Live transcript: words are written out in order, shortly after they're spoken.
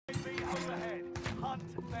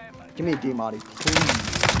Give me a D-Modi, please.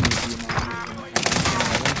 Give me a D-Modi.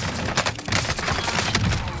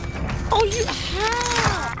 Oh, you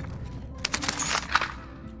have!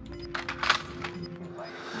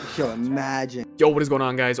 Yo, imagine. Yo, what is going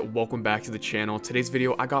on, guys? Welcome back to the channel. Today's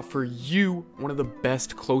video, I got for you one of the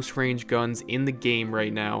best close range guns in the game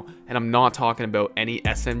right now, and I'm not talking about any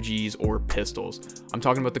SMGs or pistols. I'm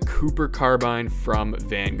talking about the Cooper Carbine from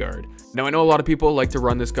Vanguard. Now, I know a lot of people like to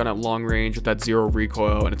run this gun at long range with that zero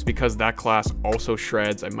recoil, and it's because that class also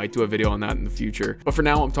shreds. I might do a video on that in the future. But for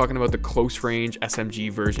now, I'm talking about the close range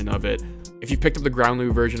SMG version of it. If you picked up the ground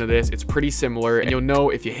loot version of this, it's pretty similar, and you'll know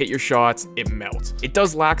if you hit your shots, it melts. It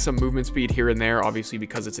does lack some movement speed here and there, obviously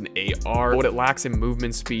because it's an AR. But what it lacks in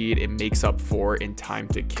movement speed, it makes up for in time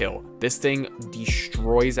to kill. This thing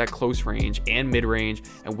destroys at close range and mid range,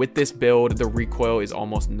 and with this build, the recoil is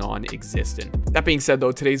almost non-existent. That being said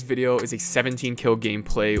though, today's video is a 17 kill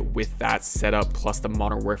gameplay with that setup plus the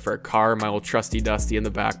Modern Warfare car, my old trusty dusty in the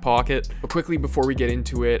back pocket. But quickly before we get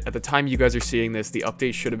into it, at the time you guys are seeing this, the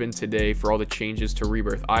update should have been today for all the changes to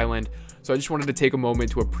Rebirth Island. So I just wanted to take a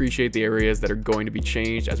moment to appreciate the areas that are going to be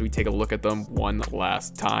changed as we take a look at them one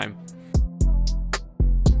last time.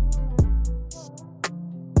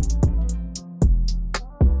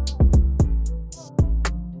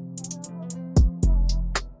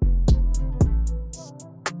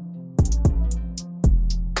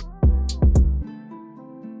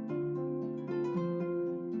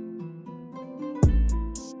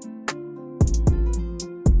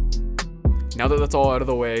 Now that that's all out of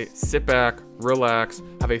the way, sit back, relax,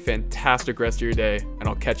 have a fantastic rest of your day, and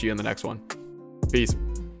I'll catch you in the next one. Peace.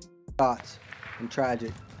 Shots and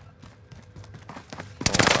tragic.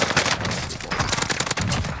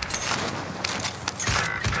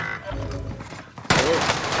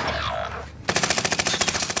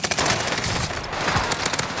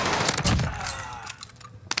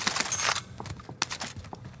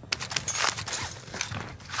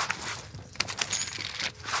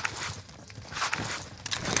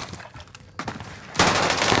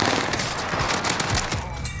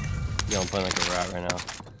 Yo, I'm playing like a rat right now.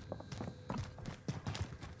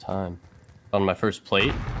 Time. On my first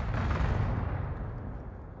plate.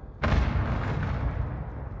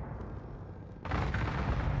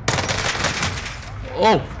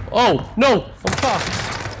 Oh, no! I'm fucked!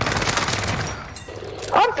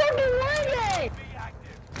 I'm fucking lagging!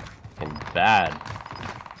 Fucking bad.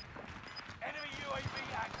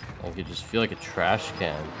 I could just feel like a trash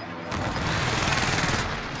can.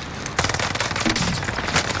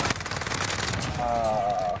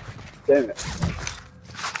 Damn it.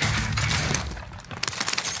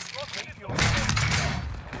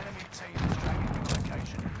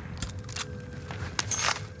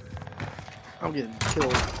 I'm getting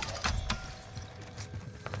killed.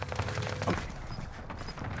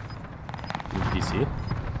 PC?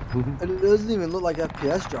 It doesn't even look like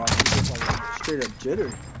FPS drop. It's just like straight up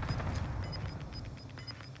jitter.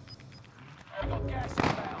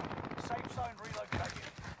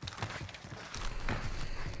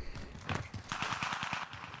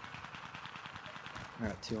 I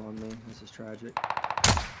got two on me. This is tragic.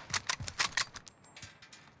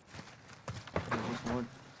 There's just one.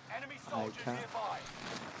 Enemy soldiers nearby.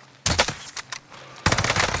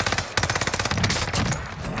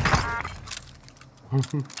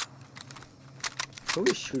 Who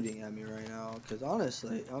is shooting at me right now? Because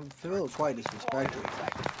honestly, I'm feeling quite disrespected.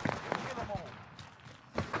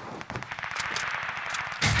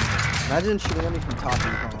 Imagine shooting at me from top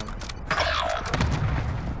recon.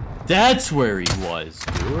 That's where he was,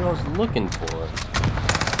 dude. What I was looking for.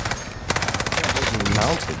 He's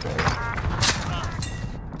mounted there.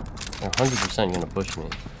 They're 100% gonna push me.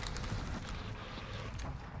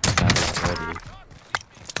 Got it ready.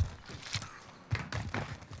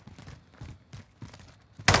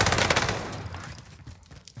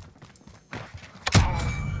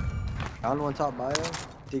 Down one top bio.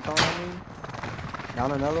 Decon on me.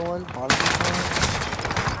 Down another one. Bottom decon.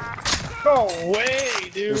 No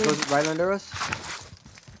way, dude. This was right under us.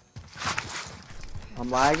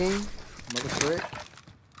 I'm lagging. Mother frick.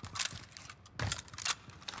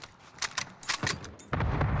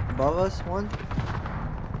 Above us, one.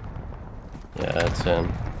 Yeah, that's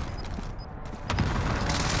him.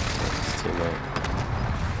 That's his teammate.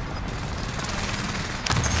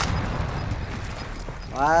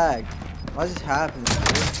 Lag. Why is this happening?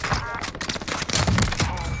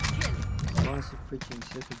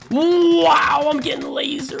 Wow, I'm getting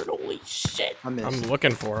lasered. Holy shit. I missed. I'm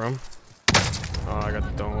looking for him. Oh, I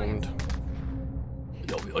got domed.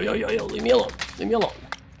 Yo, leave me alone. Leave me alone.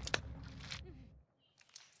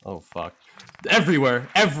 Oh, fuck. Everywhere.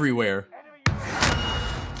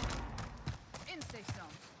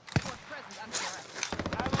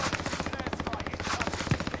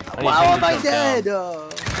 Why am I dead?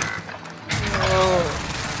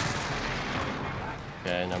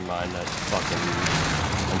 Okay, never mind. That's fucking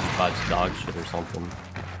 95's dog shit or something.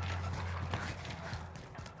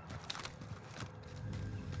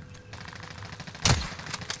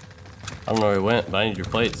 I don't know where he went, but I need your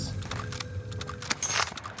plates.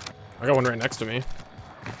 I got one right next to me.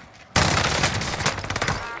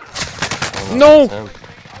 No!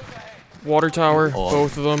 Water tower,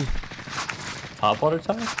 both of them. Top water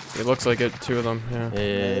tower? It looks like it, 2 of them, yeah.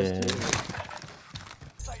 Yeah.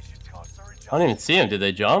 I don't even see him. Did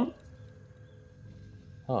they jump?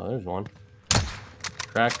 Oh, there's one.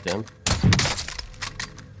 Cracked him.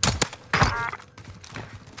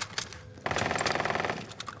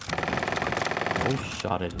 Who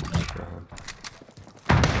shot it?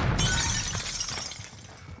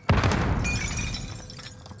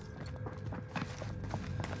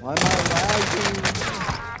 Why am I lagging?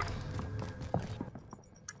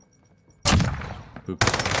 Oops.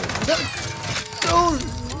 Dude!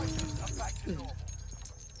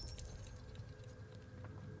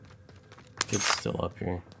 Kid's still up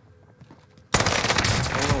here. I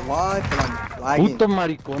don't know why, but I'm lagging. Puto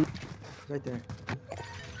maricón. Right there.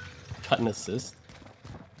 Got an assist.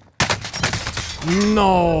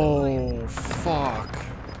 No! Fuck.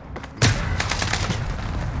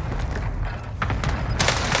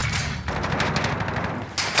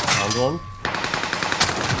 Found one.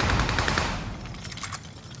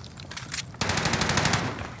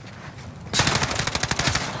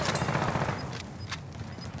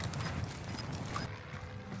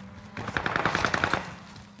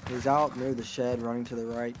 He's out near the shed, running to the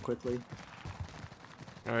right quickly.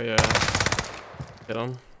 Oh yeah. Hit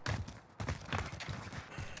him.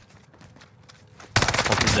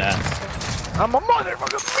 Fuck his ass. I'm a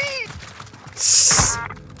motherfucker beat!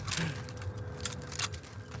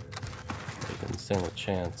 They didn't stand a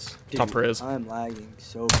chance. Dude, Top res. I'm lagging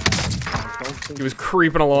so bad. I don't think He was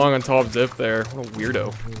creeping along on top zip there. What a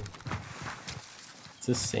weirdo. It's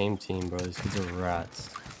the same team, bro. These kids are rats.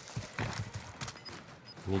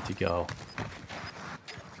 I need to go.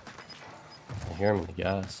 I hear him in the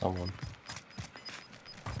gas, someone.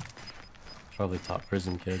 Probably top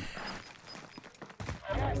prison kid.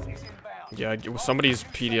 Yeah, somebody's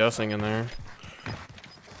PDSing in there.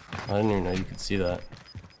 I didn't even know you could see that.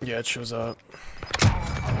 Yeah, it shows up.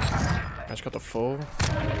 I just got the full.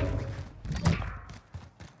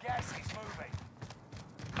 Gas is moving.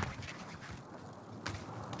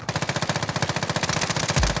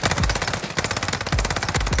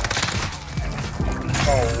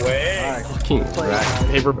 Oh, way. Alright, King play rat.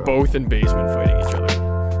 it. They were both in basement fighting each other.